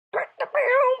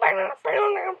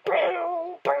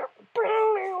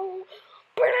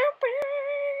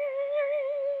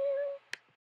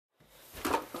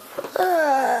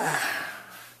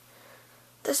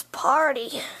This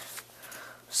party,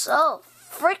 so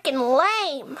freaking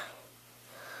lame.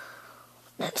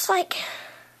 It's like,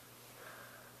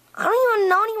 I don't even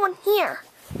know anyone here.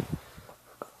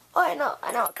 Oh, I know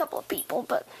a couple of people,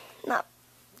 but not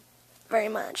very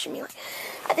much. I mean, like,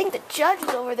 I think the judge is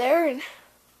over there,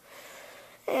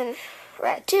 and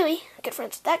Ratatouille, good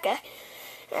friends with that guy.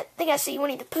 And I think I see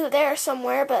Winnie the Pooh there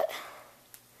somewhere, but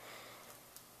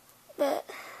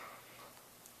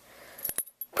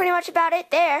pretty much about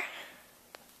it there.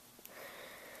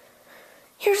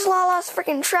 Here's Lala's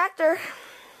freaking tractor.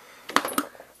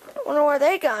 I wonder where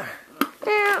they gone.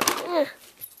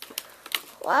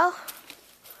 Well,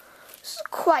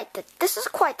 this is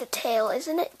quite the tale,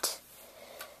 isn't it?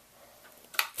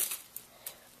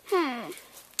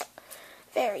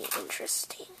 Very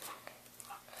interesting.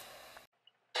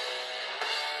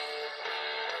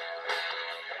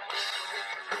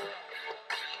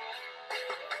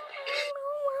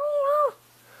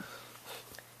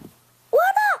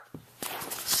 What up?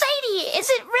 Sadie, is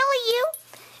it really you?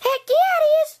 Heck yeah, it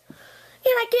is.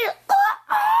 And I get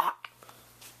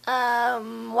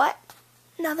what?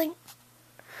 Nothing.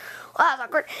 Well, that was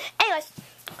awkward. Anyways,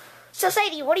 so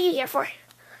Sadie, what are you here for?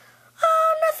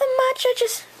 Oh, nothing much. I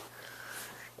just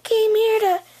came here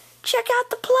to check out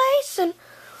the place, and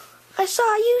I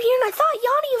saw you here, and I thought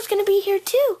Yanni was going to be here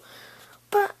too,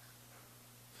 but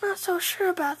not so sure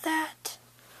about that.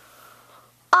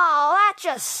 Oh, that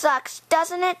just sucks,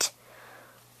 doesn't it?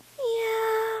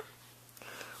 Yeah.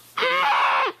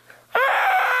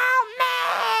 Oh,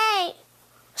 me!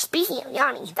 Speaking of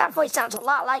Yanni, that voice sounds a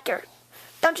lot like her.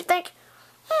 Don't you think?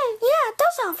 Yeah, it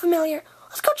does sound familiar.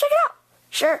 Let's go check it out.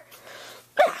 Sure.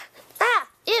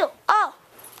 Ew. Oh,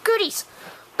 goodies.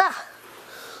 Let's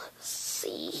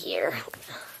see here.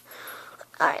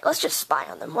 Alright, let's just spy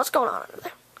on them. What's going on under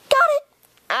there? Got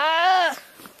it!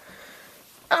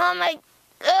 Oh my...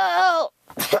 Oh!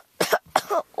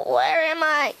 Where am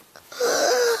I?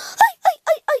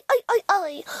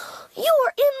 You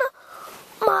are in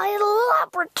my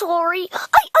laboratory.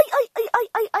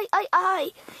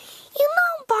 You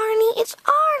know, Barney, it's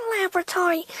our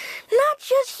laboratory, not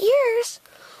just yours.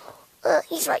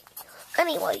 He's right.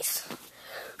 Anyways,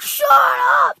 shut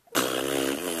up!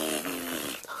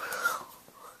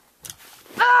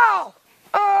 Ow!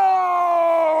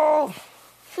 Oh!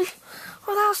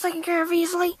 Well, that was taken care of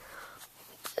easily.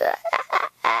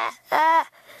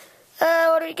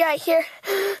 What do we got here?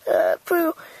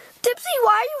 Pooh. Tipsy,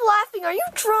 why are you laughing? Are you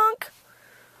drunk?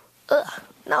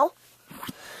 No.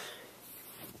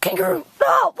 Kangaroo.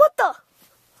 No, what the?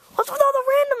 What's with all the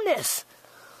randomness?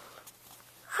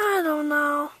 I don't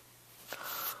know.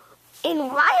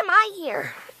 And why am I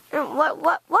here? And what do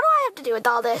I have to do with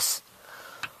all this?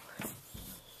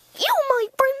 You, my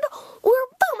friend, we're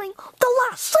filming the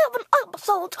last 7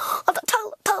 episodes of the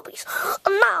Teletubbies.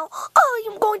 And now, I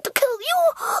am going to kill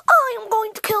you, I am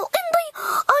going to kill Indy,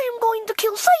 I am going to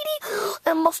kill Sadie,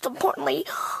 and most importantly,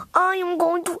 I am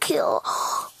going to kill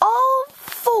all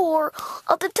 4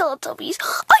 of the Teletubbies.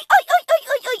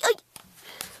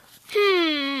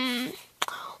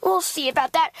 We'll see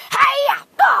about that. Hey!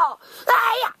 Oh!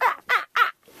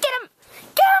 Get him!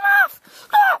 Get him off!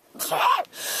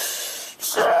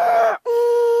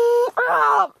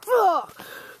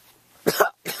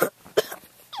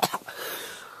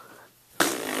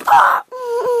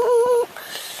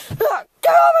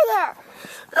 Get over there!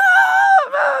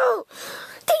 No!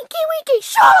 Tinky Winky,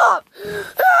 shut up!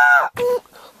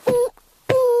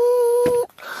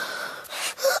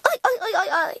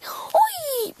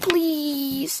 Oi,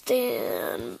 please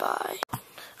stand by.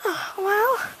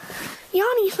 Well,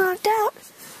 Yanni's knocked out.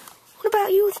 What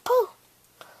about you with Pooh?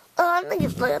 I think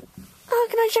it's dead.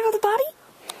 Can I check out the body?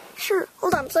 Sure.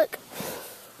 Hold on a sec.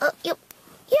 Yep,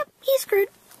 he's screwed.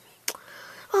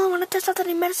 Oh, want to test out the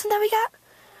new medicine that we got?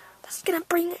 That's gonna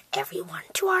bring everyone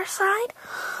to our side.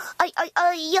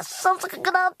 Yes, sounds like a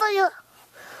good idea.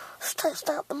 Let's test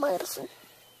out the medicine.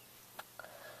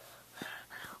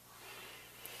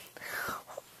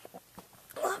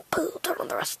 Pooh, turn on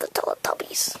the rest of the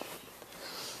Teletubbies.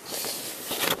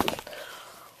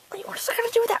 Wait, what is that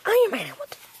gonna do with that Iron Man?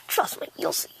 Trust me,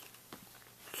 you'll see.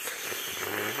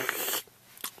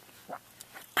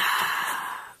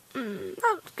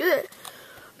 That was good.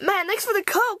 Man, thanks for the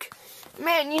Coke.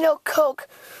 Man, you know Coke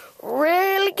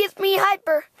really gets me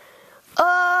hyper.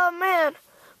 Man.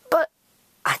 But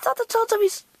I thought the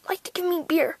Teletubbies liked to give me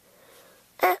beer.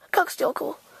 Coke's still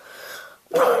cool.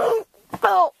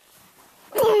 Oh.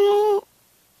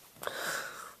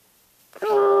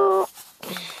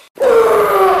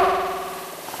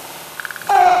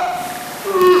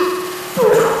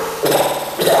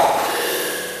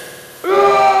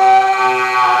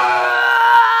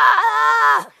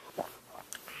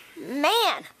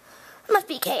 It must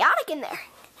be chaotic in there.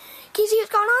 Can you see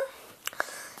what's going on?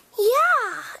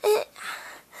 Yeah,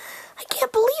 I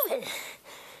can't believe it.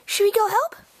 Should we go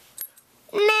help?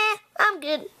 Nah, I'm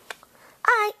good.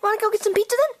 Alright, wanna go get some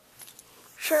pizza then?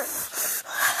 Sure.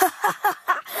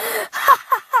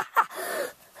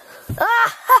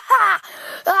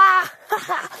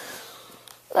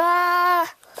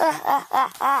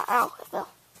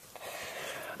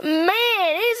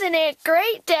 Man, isn't it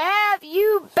great to have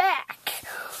you back?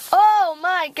 Oh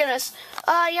my goodness.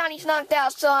 Yanni's knocked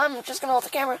out, so I'm just gonna hold the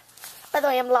camera. By the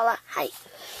way, I'm Lala. Hi.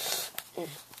 Hey,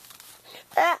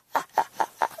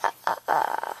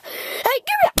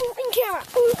 give me that camera.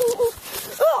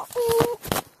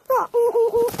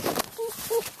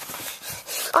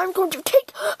 I'm going to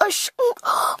take a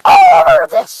over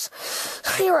this.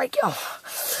 Here I go.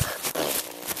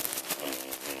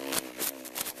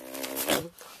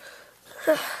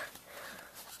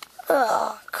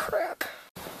 Oh, crap.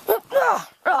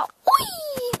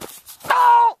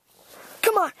 Oh!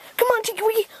 Come on, Tinky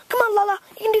Winky. Come on, Lala.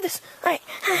 You can do this. Alright.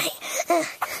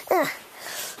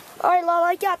 Alright, Lala,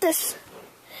 I got this.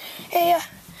 Hey,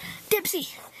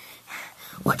 Dipsy.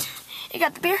 What? You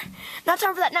got the beer? Not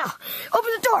time for that now.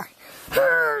 Open the door.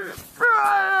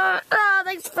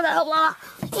 Thanks for the help, Lala.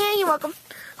 Yeah, you're welcome.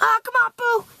 Come on,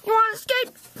 Boo. You want to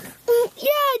escape? Yeah,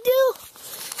 I do.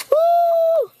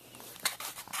 Woo!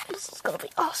 This is gonna be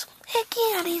awesome. Heck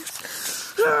yeah, it is.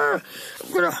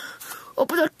 I'm gonna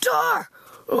open the door.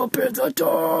 Open the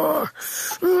door.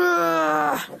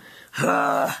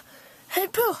 Hey,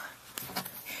 Pooh.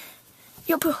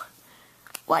 Yo, Pooh.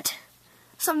 What?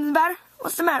 Something the matter?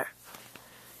 What's the matter?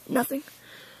 Nothing.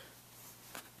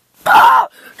 Oh,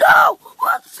 no!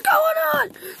 What's going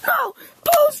on? No!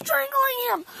 Pooh's strangling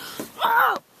him!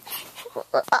 Oh!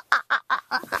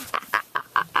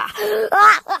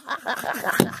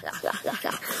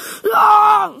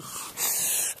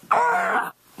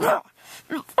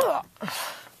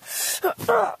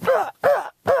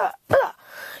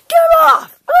 Get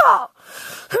off!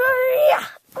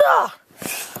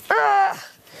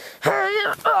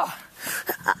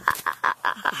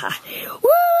 Woo!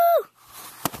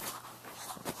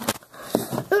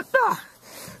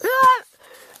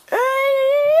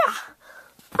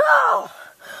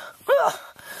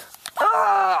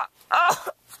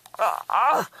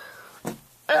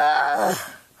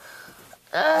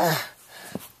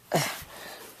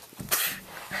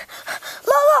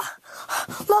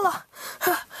 Lola,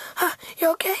 you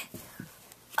okay?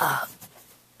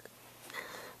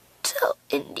 Tell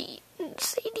Indy and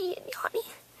Sadie and Yanni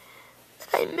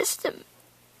that I missed them.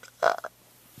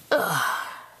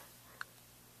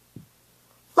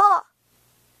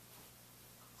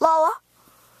 Lola?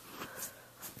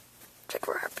 Check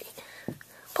for heartbeat.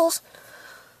 Pulse.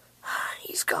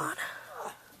 He's gone.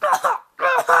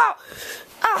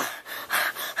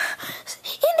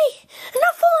 Indy,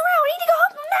 enough fooling around. We need to go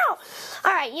help him now.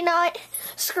 Alright, you know what?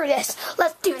 Screw this.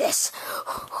 Let's do this.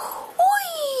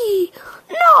 Whee!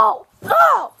 No!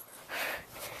 No!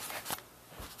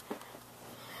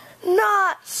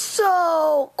 Not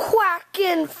so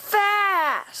quacking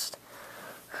fast.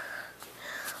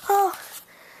 Oh,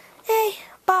 hey,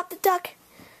 Bob the Duck.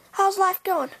 How's life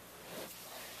going?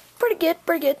 Pretty good,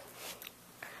 pretty good.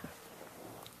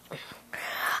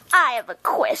 I have a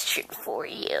question for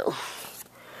you.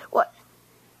 What?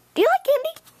 Do you like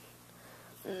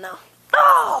candy? No.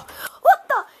 Oh! What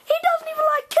the? He doesn't even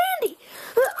like candy!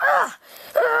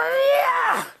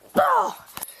 Yeah! Oh!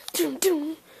 Doom,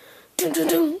 doom. Doom, doom,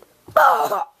 doom.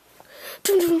 Oh!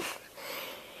 Doom, doom.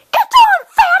 It's on,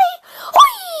 fatty!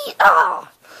 Whee! Oh!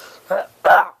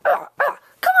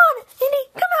 Come on, Indy.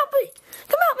 Come help me.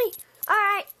 Come help me. All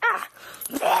right.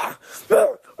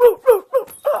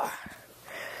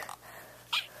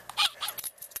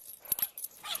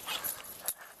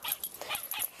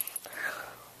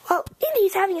 Well,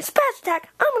 Indy's having a spaz attack.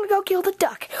 I'm gonna go kill the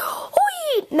duck.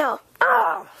 Whee! No.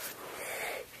 Oh.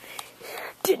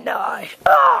 Deny.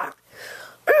 Ah.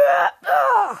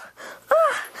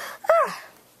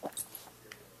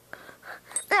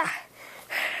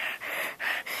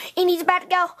 Indy's about to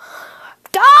go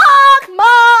dog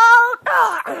mode.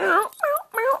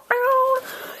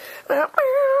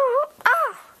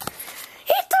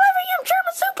 He's delivering him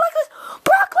German suplexes,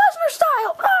 Brock Lesnar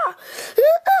style.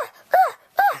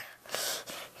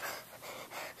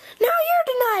 Now you're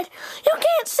denied. You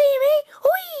can't see me.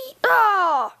 Whee!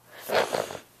 Oh.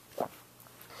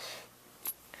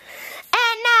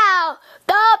 And now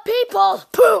the people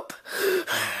poop.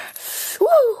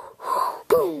 Woo!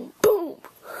 Boom! Boom!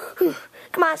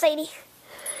 Come on, Sadie.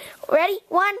 Ready?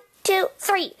 1, 2,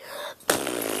 3.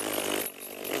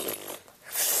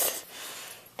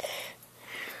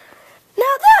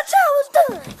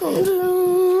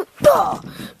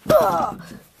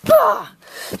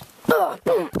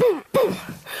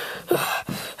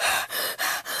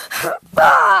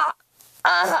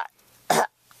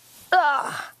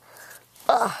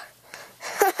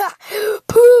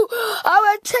 Pooh, I'm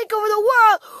gonna take over the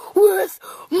world with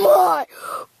my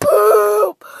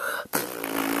poop.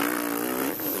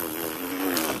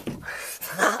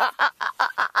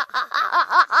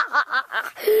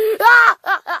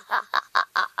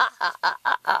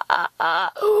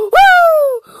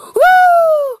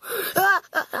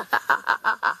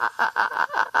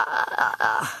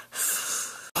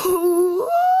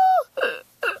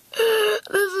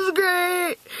 This is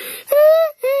great.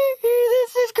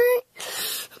 This is great.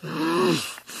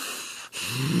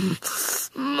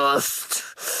 Must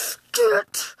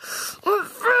get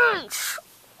revenge.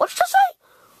 What'd you say?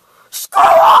 Screw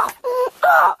off!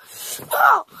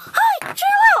 No! Hey,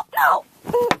 chill out! No!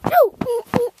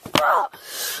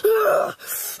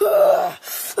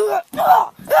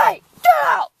 Hey, get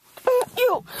out!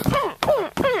 You!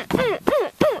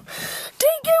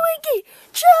 Dinky Winky,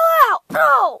 chill out!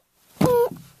 No!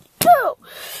 No!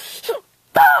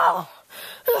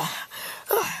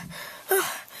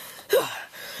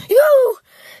 You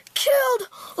killed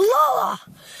Lola!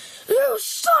 You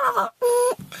son of a...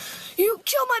 You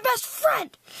killed my best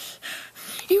friend!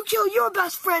 You killed your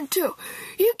best friend, too!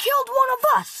 You killed one of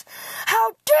us!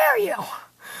 How dare you!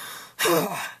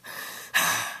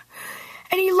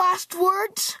 Any last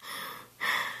words?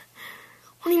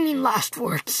 What do you mean, last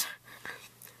words?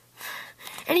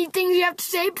 Anything you have to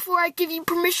say before I give you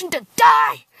permission to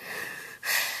die?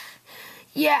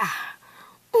 Yeah.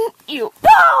 You...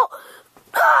 No!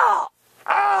 No!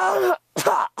 I'm a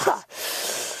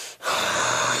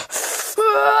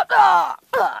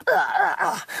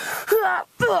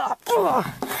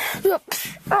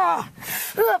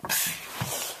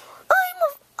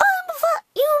fat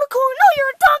unicorn. No, you're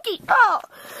a donkey. Oh,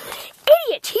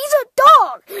 idiot! He's a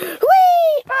dog. Wee!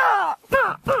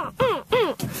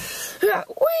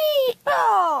 Wee!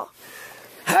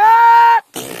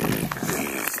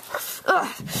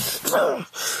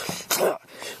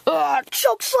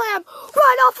 Choke slam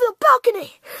right off the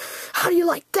balcony. How do you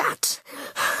like that?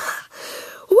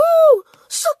 Woo!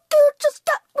 So good, just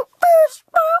got my first.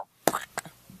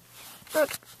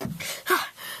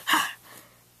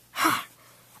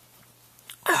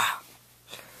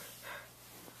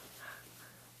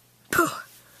 Pooh.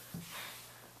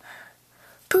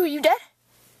 Pooh, you dead?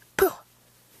 Pooh,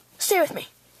 stay with me.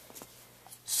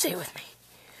 Stay with me.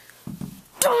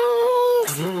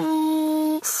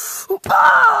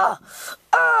 Ah!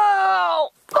 Ow!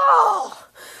 Oh!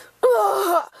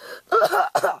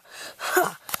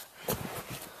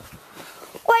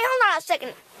 Wait, hold on a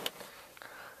second.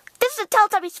 This is a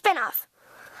Teletubbies spinoff.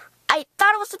 I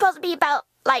thought it was supposed to be about,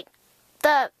 like,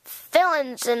 the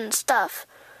villains and stuff,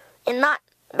 and not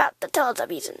about the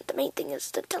Teletubbies, and the main thing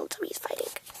is the Teletubbies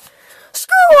fighting.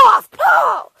 Screw off!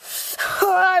 Oh!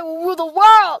 I will rule the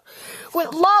world!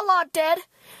 With Lala dead,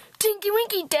 Tinky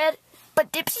Winky dead,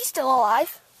 but Dipsy's still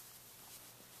alive.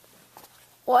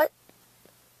 What?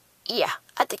 Yeah,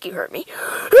 I think you heard me.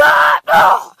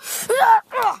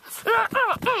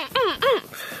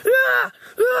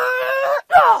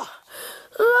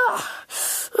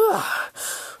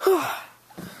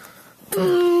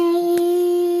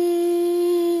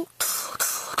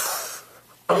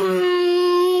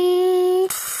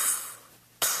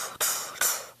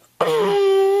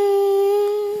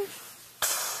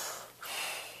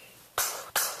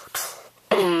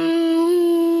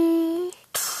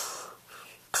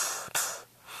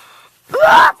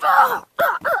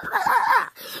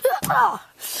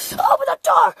 Open the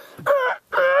door!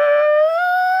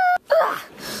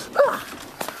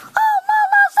 Oh,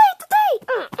 Lala saved the day!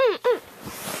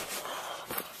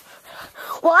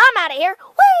 Well, I'm out of here.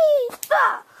 Whee!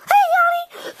 Hey, Yanni!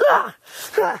 No!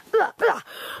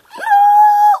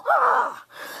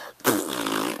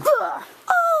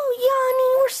 Oh, Yanni,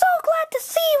 we're so glad to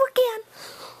see you again.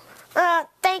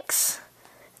 Thanks.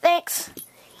 Thanks.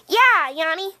 Yeah,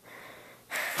 Yanni.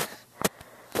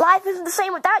 Life isn't the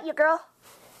same without you, girl.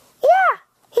 Yeah,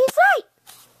 he's right.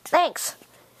 Thanks.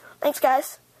 Thanks,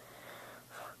 guys.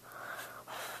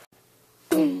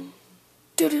 Dun,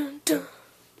 dun, dun.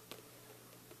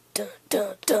 Dun,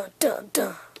 dun, dun, dun,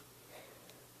 dun.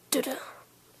 Dun, dun.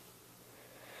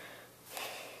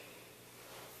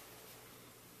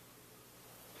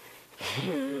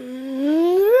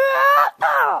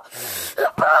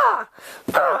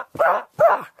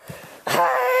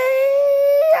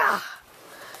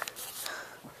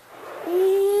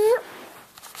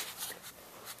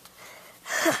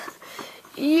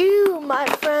 You, my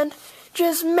friend,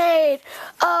 just made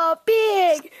a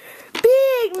big,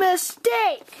 big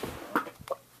mistake.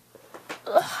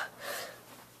 What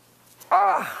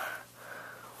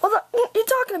are you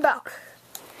talking about?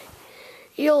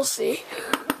 You'll see.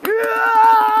 Yeah!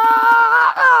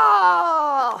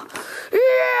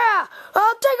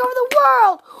 I'll take over the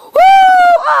world! Woo!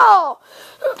 Oh!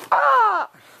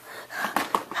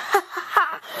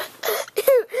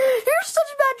 You're such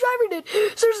a bad driver, dude.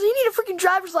 Seriously, you need a freaking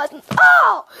driver's license.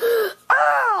 Oh!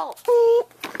 Oh!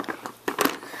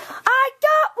 I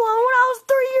got one when I was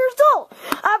 3 years old.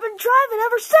 I've been driving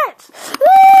ever since.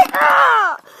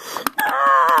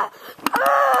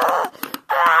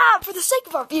 For the sake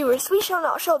of our viewers, we shall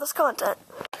not show this content.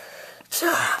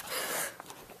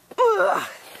 I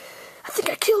think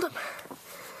I killed him.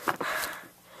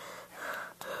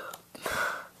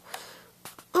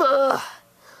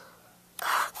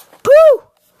 Boo!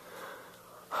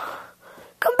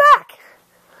 Come back!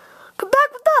 Come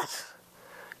back with us!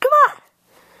 Come on!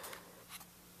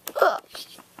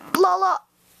 Lala!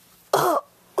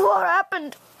 What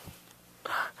happened?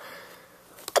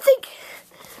 I think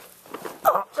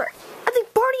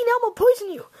Barney and Elmo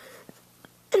poisoned you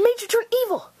and made you turn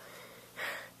evil.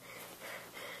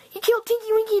 You killed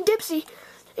Tinky, Winky, and Dipsy,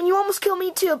 and you almost killed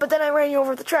me too, but then I ran you over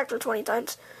with the tractor 20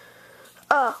 times.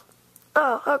 Oh,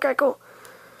 okay, cool.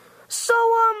 So,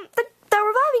 the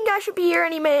reviving guy should be here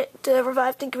any minute to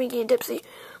revive Tinky, Winky, and Dipsy.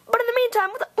 But in the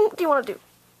meantime, what do you want to do?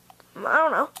 I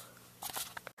don't know.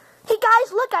 Hey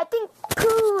guys, look, I think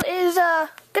Pooh is,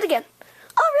 good again.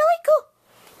 Oh, really? Cool.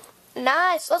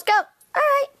 Nice, let's go.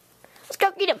 Alright, let's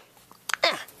go get him.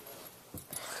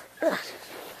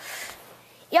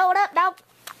 Yo, what up, dog?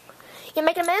 You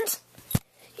making amends?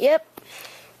 Yep.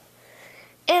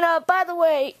 And, by the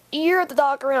way, you're the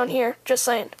dog around here, just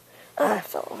saying. I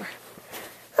fell over.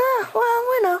 Well,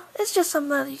 we know. It's just something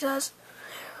that he does.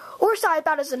 We're sorry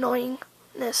about his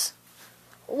annoyingness.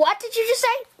 What did you just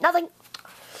say? Nothing.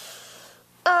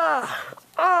 Oh,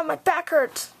 my back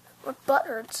hurts. My butt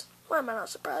hurts. Why am I not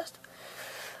surprised?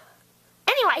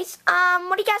 Anyways,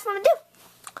 what do you guys want to do?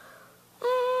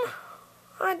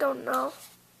 I don't know.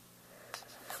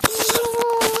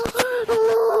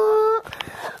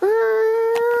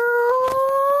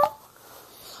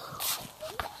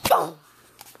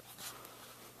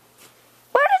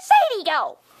 Where did Sadie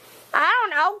go? I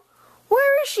don't know.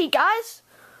 Where is she, guys?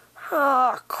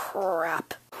 Oh,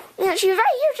 crap. Yeah, she was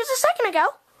right here just a second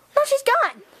ago. No, she's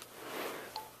gone.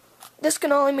 This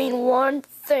can only mean one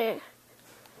thing.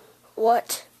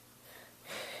 What?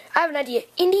 I have an idea.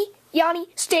 Indy, Yanni,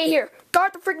 stay here.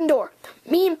 Guard the freaking door.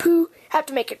 Me and Pooh have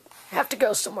to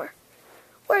go somewhere.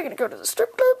 Where are you gonna go, to the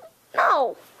strip club?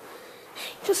 No.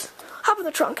 Just hop in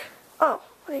the trunk. Oh,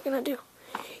 what are you gonna do?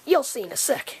 You'll see in a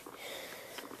sec.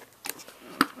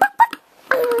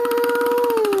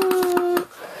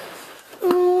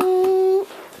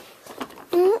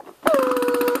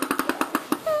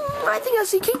 I think I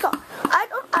see King Kong. I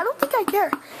don't think I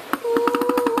care.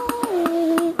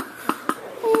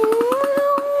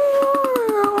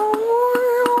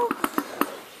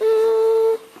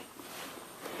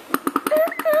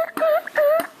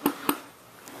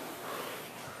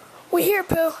 We here,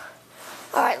 Pooh.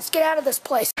 Alright, let's get out of this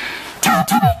place.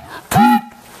 Teletubby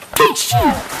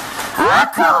Pikachu!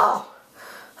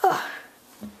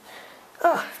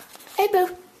 Hey,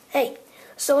 Pooh. Hey,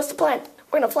 so what's the plan?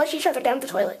 We're gonna flush each other down the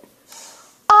toilet.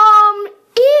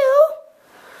 Ew!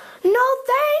 No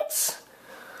thanks!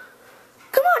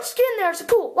 Come on, just get in there. It's a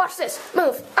pool. Watch this.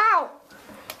 Move. Ow!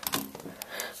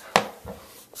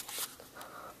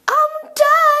 I'm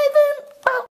diving!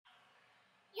 Oh.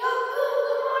 Yo, Pooh,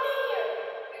 come on in here.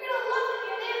 You're gonna love it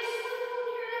here. They have a swimming pool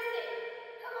here and everything.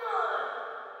 Come on.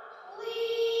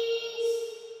 Please.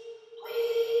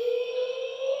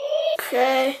 Please.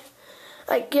 Okay.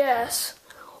 I guess.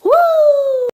 Woo!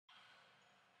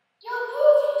 Yo,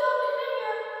 Pooh, if you don't come in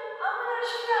here, I'm gonna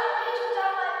shoot out lasers out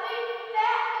of my big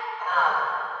fat.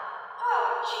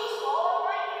 Cheese ball, I'm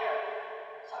right here.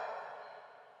 Sorry.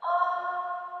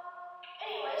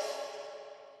 Anyways,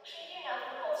 what should we do now?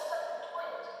 We're both stuck in the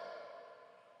toilet.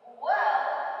 Well,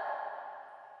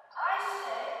 I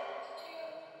say let's do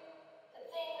the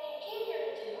thing we came here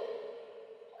to do.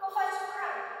 Go fight some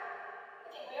crime.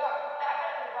 Who do you think we are?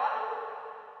 Batman or Robin?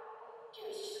 Dude,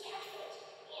 it's just a catchphrase.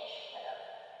 Yeah, shut that up.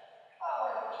 Oh,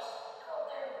 whatever. Just go up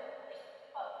there and push the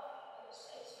button. Goodness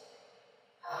sakes.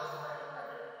 Oh, fine,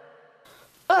 whatever.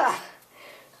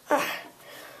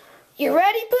 You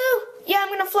ready, Pooh? Yeah, I'm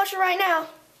gonna flush it right now.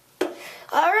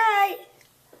 Alright.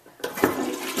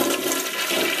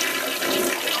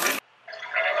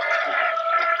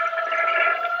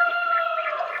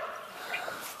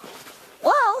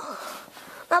 Well,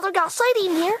 I got Sadie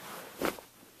in here.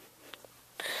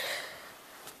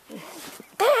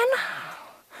 Then,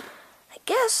 I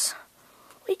guess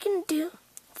we can do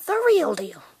the real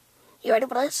deal. You ready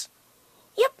for this?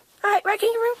 Yep. Alright, right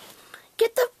in your room.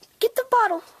 Get the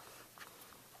bottle.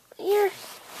 Here,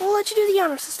 we'll let you do the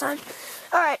honors this time.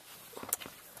 Alright.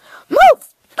 Move!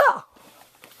 Oh!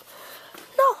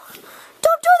 No!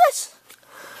 Don't do this!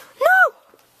 No!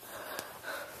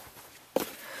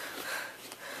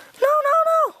 No!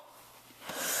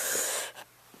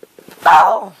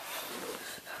 Oh!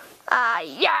 Ah,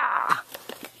 yeah!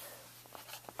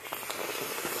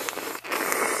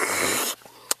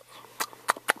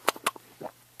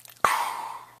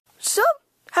 So,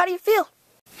 how do you feel?